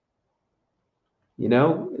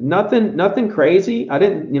 Nothing crazy. I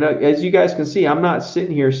didn't, as you guys can see, I'm not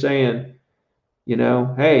sitting here saying,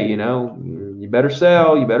 hey, you better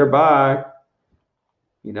sell, you better buy.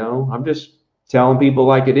 I'm just telling people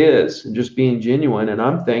like it is and just being genuine. And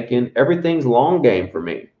I'm thinking everything's long game for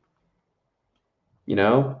me.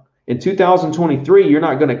 In 2023, you're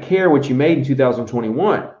not going to care what you made in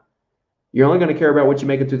 2021. You're only going to care about what you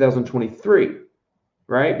make in 2023,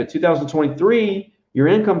 right? But 2023, your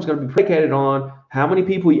income is going to be predicated on how many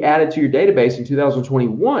people you added to your database in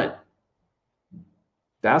 2021.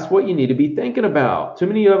 That's what you need to be thinking about. Too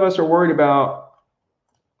many of us are worried about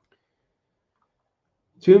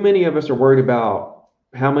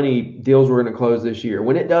how many deals we're going to close this year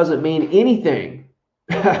when it doesn't mean anything.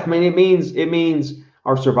 I mean, it means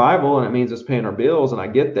our survival and it means us paying our bills, and I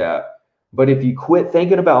get that. But if you quit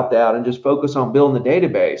thinking about that and just focus on building the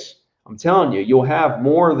database, I'm telling you, you'll have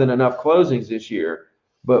more than enough closings this year,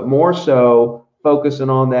 but more so focusing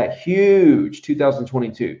on that huge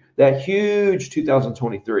 2022, that huge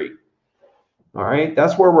 2023. All right,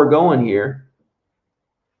 that's where we're going here.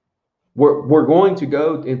 We're going to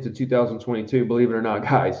go into 2022, believe it or not,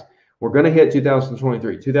 guys. We're going to hit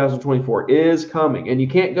 2023. 2024 is coming, and you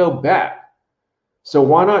can't go back. So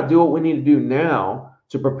why not do what we need to do now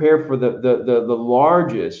to prepare for the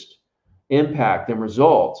largest impact and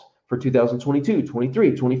results for 2022,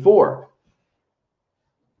 23, 24.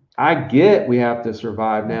 I get we have to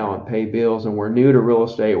survive now and pay bills, and we're new to real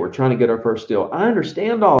estate. We're trying to get our first deal. I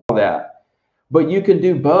understand all that, but you can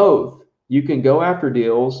do both. You can go after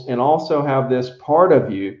deals and also have this part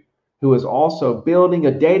of you who is also building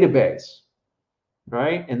a database,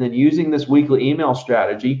 right? And then using this weekly email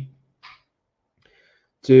strategy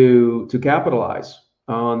to capitalize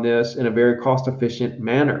on this in a very cost-efficient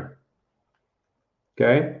manner.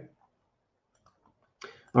 Okay.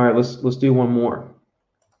 All right, let's do one more.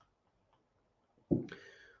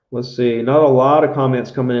 Let's see. Not a lot of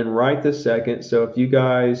comments coming in right this second. So if you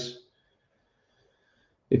guys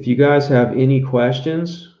have any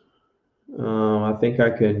questions, I think I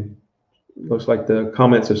could. Looks like the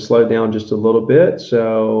comments have slowed down just a little bit,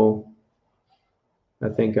 so I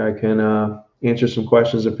think I can answer some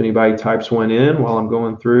questions if anybody types one in while I'm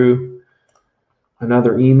going through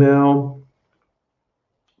another email.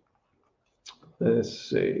 Let's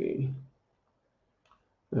see.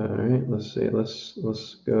 All right, let's see.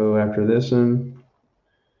 Let's go after this one.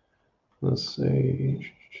 Let's see.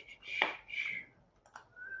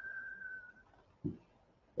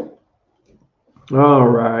 All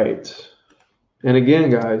right. And again,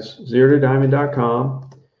 guys, ZeroToDiamond.com.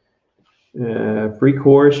 Free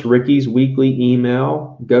course, Ricky's weekly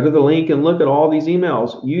email. Go to the link and look at all these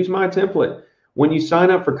emails. Use my template. When you sign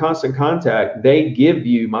up for Constant Contact, they give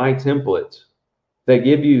you my template.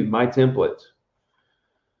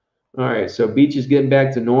 All right, so beach is getting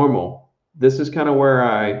back to normal. This is kind of where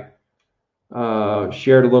I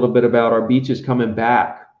shared a little bit about our beaches coming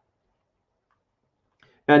back.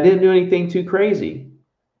 And I didn't do anything too crazy,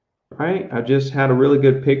 right? I just had a really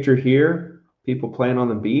good picture here, people playing on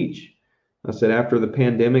the beach. I said after the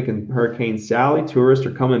pandemic and Hurricane Sally, tourists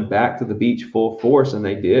are coming back to the beach full force, and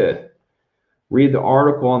they did. Read the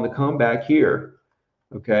article on the comeback here,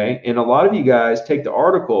 okay? And a lot of you guys take the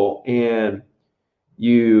article and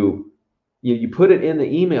you put it in the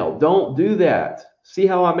email. Don't do that. See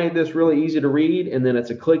how I made this really easy to read? And then it's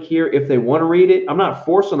a click here. If they want to read it, I'm not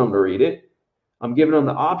forcing them to read it. I'm giving them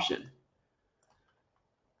the option.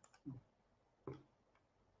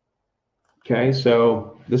 Okay,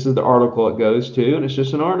 so this is the article it goes to, and it's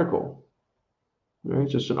just an article. All right,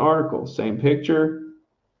 just an article, same picture.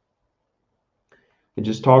 It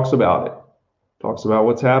just talks about it. Talks about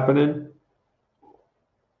what's happening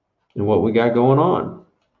and what we got going on.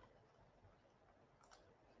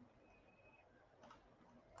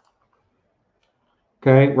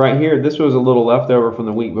 Okay, right here, this was a little leftover from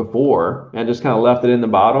the week before. I just kind of left it in the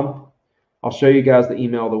bottom. I'll show you guys the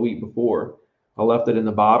email the week before. I left it in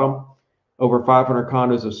the bottom. Over 500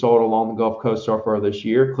 condos have sold along the Gulf Coast so far this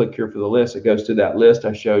year. Click here for the list. It goes to that list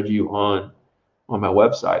I showed you on my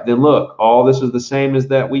website. Then look, all this is the same as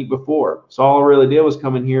that week before. So all I really did was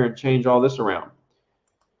come in here and change all this around.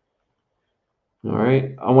 All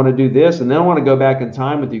right, I want to do this, and then I want to go back in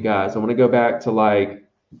time with you guys. I want to go back to like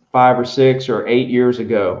 5 or 6 or 8 years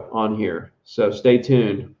ago on here. So stay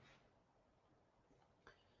tuned.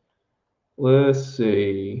 Let's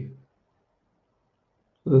see.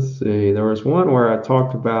 There was one where I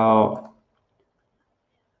talked about,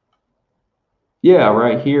 yeah,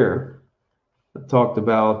 right here. I talked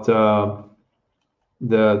about the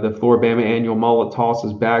Floribama annual mullet toss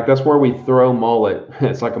is back. That's where we throw mullet.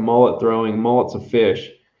 It's like a mullet throwing. Mullet's a fish.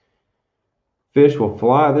 Fish will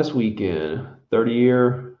fly this weekend.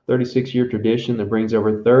 36-year tradition that brings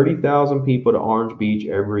over 30,000 people to Orange Beach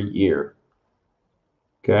every year.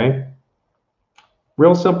 Okay?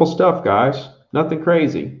 Real simple stuff, guys. Nothing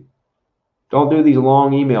crazy. Don't do these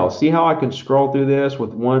long emails. See how I can scroll through this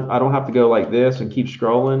with one? I don't have to go like this and keep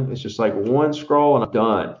scrolling. It's just like one scroll and I'm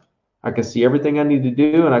done. I can see everything I need to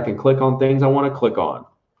do, and I can click on things I want to click on.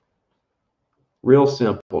 Real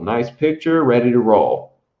simple. Nice picture, ready to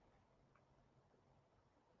roll.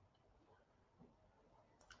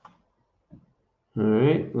 All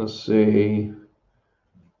right, let's see.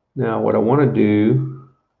 Now what I want to do,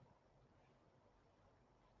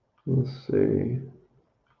 let's see.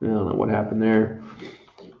 I don't know what happened there.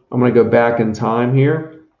 I'm going to go back in time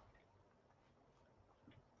here.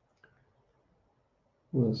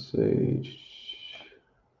 Let's see.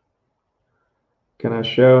 Can I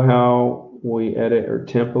show how we edit our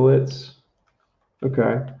templates?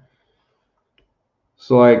 Okay.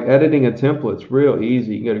 So like editing a template's real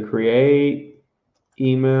easy. You go to create,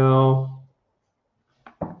 email.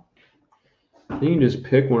 You can just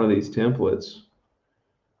pick one of these templates.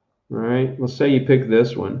 All right. Let's say you pick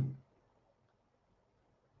this one.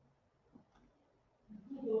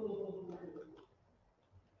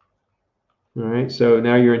 All right. So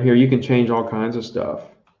now you're in here. You can change all kinds of stuff,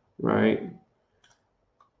 right?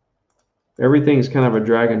 Everything is kind of a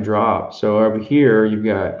drag and drop. So over here, you've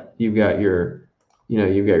got your,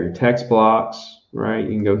 you've got your text blocks, right? You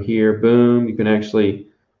can go here, boom. You can actually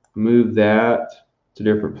move that to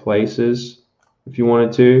different places if you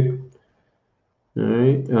wanted to. All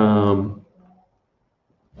right.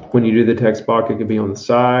 When you do the text block, it could be on the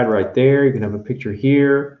side right there. You can have a picture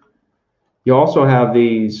here. You also have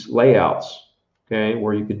these layouts, okay,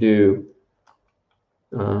 where you could do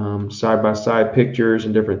side-by-side pictures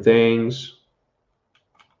and different things.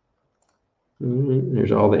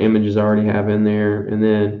 There's all the images I already have in there. And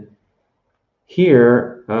then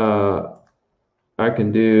here, I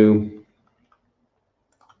can do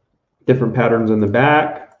different patterns in the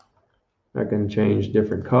back. I can change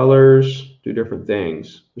different colors, do different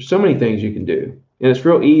things. There's so many things you can do. And it's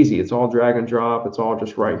real easy. It's all drag and drop. It's all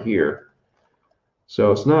just right here.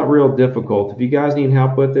 So it's not real difficult. If you guys need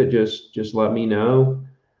help with it, just let me know,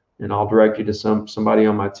 and I'll direct you to somebody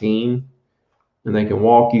on my team, and they can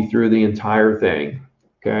walk you through the entire thing.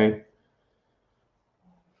 Okay.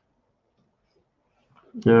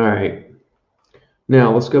 All right.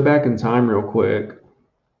 Now let's go back in time real quick.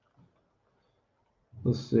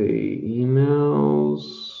 Let's see, emails.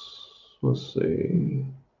 Let's see.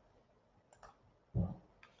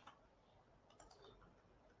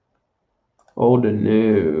 Old to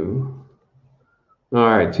new. All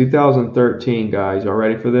right, 2013, guys. Y'all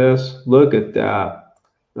ready for this? Look at that.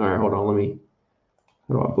 All right, hold on.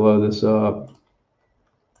 How do I blow this up?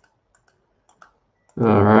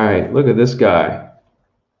 All right, look at this guy.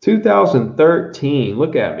 2013.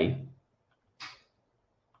 Look at me.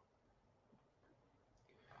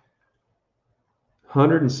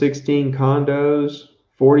 $116 condos,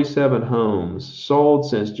 47 homes, sold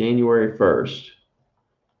since January 1st.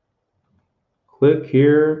 Click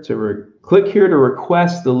here to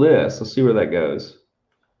request the list. Let's see where that goes.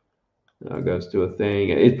 It goes to a thing.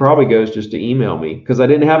 It probably goes just to email me because I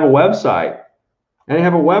didn't have a website.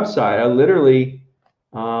 I literally,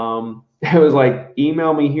 it was like,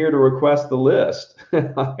 email me here to request the list.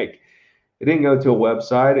 Like, it didn't go to a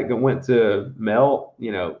website. It went to mail,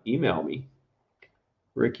 email me.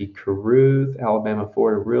 Ricky Carruth, Alabama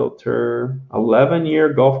Florida Realtor,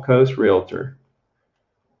 11-year Gulf Coast Realtor.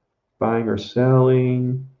 Buying or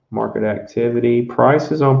selling, market activity,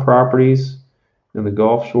 prices on properties in the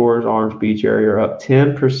Gulf Shores, Orange Beach area are up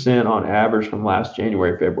 10% on average from last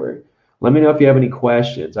January, February. Let me know if you have any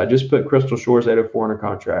questions. I just put Crystal Shores 804 under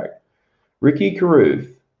contract. Ricky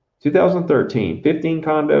Carruth, 2013, 15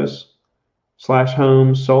 condos /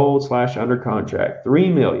 homes sold / under contract,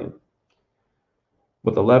 $3 million.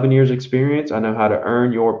 With 11 years experience, I know how to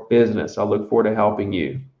earn your business. I look forward to helping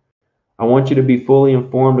you. I want you to be fully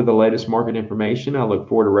informed of the latest market information. I look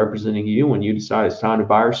forward to representing you when you decide it's time to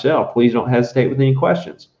buy or sell. Please don't hesitate with any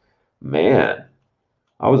questions. Man,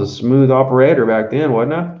 I was a smooth operator back then,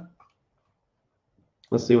 wasn't I?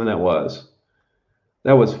 Let's see when that was.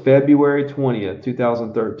 That was February 20th,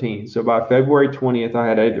 2013. So by February 20th, I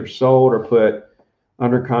had either sold or put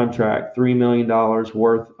under contract $3 million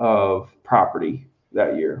worth of property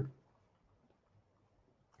that year.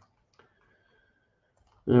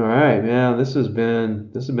 All right, man, this has been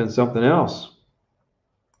something else.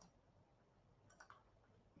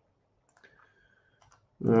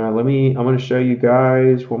 All right, I'm going to show you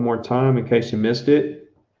guys one more time in case you missed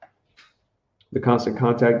it.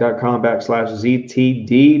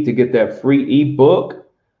 theconstantcontact.com/ZTD to get that free ebook.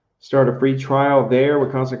 Start a free trial there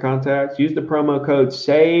with Constant Contacts. Use the promo code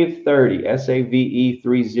SAVE30,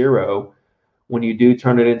 SAVE30, when you do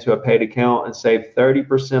turn it into a paid account, and save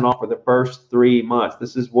 30% off for the first 3 months.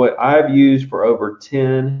 This is what I've used for over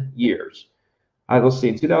 10 years. Let's see,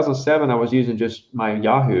 in 2007, I was using just my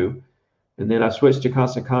Yahoo, and then I switched to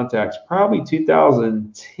Constant Contacts probably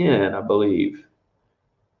 2010, I believe.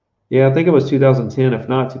 Yeah, I think it was 2010, if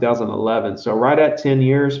not 2011. So right at 10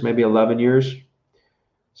 years, maybe 11 years.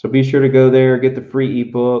 So be sure to go there, get the free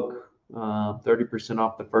ebook, 30%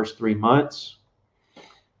 off the first 3 months.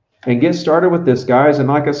 And get started with this, guys. And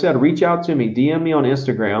like I said, reach out to me. DM me on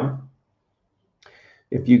Instagram.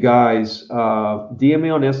 If you guys, DM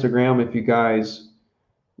me on Instagram if you guys,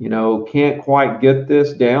 can't quite get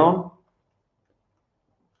this down.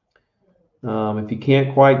 If you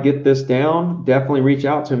can't quite get this down, definitely reach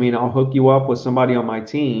out to me and I'll hook you up with somebody on my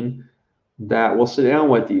team that will sit down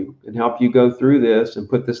with you and help you go through this and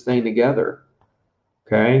put this thing together.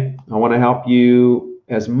 Okay? I want to help you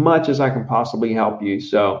as much as I can possibly help you.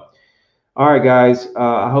 So, all right, guys,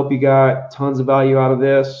 I hope you got tons of value out of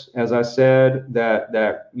this. As I said,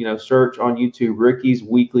 that search on YouTube, Ricky's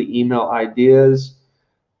Weekly Email Ideas.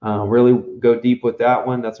 Really go deep with that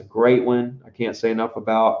one. That's a great one. I can't say enough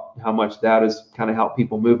about how much that has kind of helped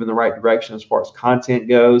people move in the right direction as far as content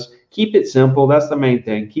goes. Keep it simple. That's the main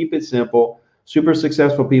thing. Keep it simple. Super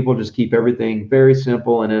successful people just keep everything very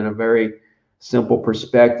simple and in a very simple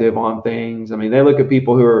perspective on things. I mean, they look at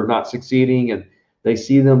people who are not succeeding and they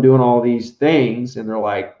see them doing all these things and they're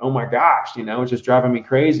like, oh my gosh, it's just driving me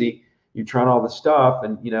crazy. You're trying all this stuff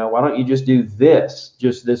and, why don't you just do this,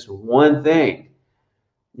 just this one thing,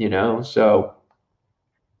 So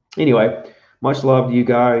anyway, much love to you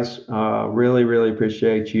guys. Really, really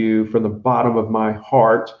appreciate you from the bottom of my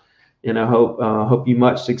heart. And I hope you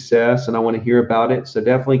much success and I want to hear about it. So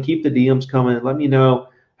definitely keep the DMs coming. Let me know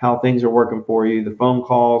how things are working for you, the phone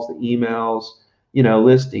calls, the emails,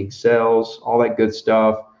 listings, sales, all that good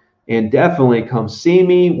stuff. And definitely come see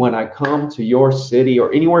me when I come to your city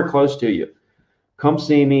or anywhere close to you. Come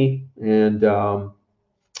see me, and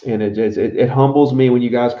it humbles me when you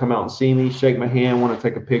guys come out and see me, shake my hand, want to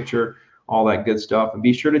take a picture, all that good stuff. And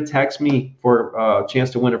be sure to text me for a chance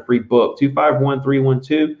to win a free book,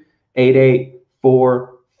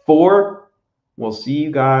 251-312-8844. We'll see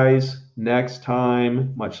you guys next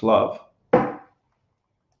time. Much love.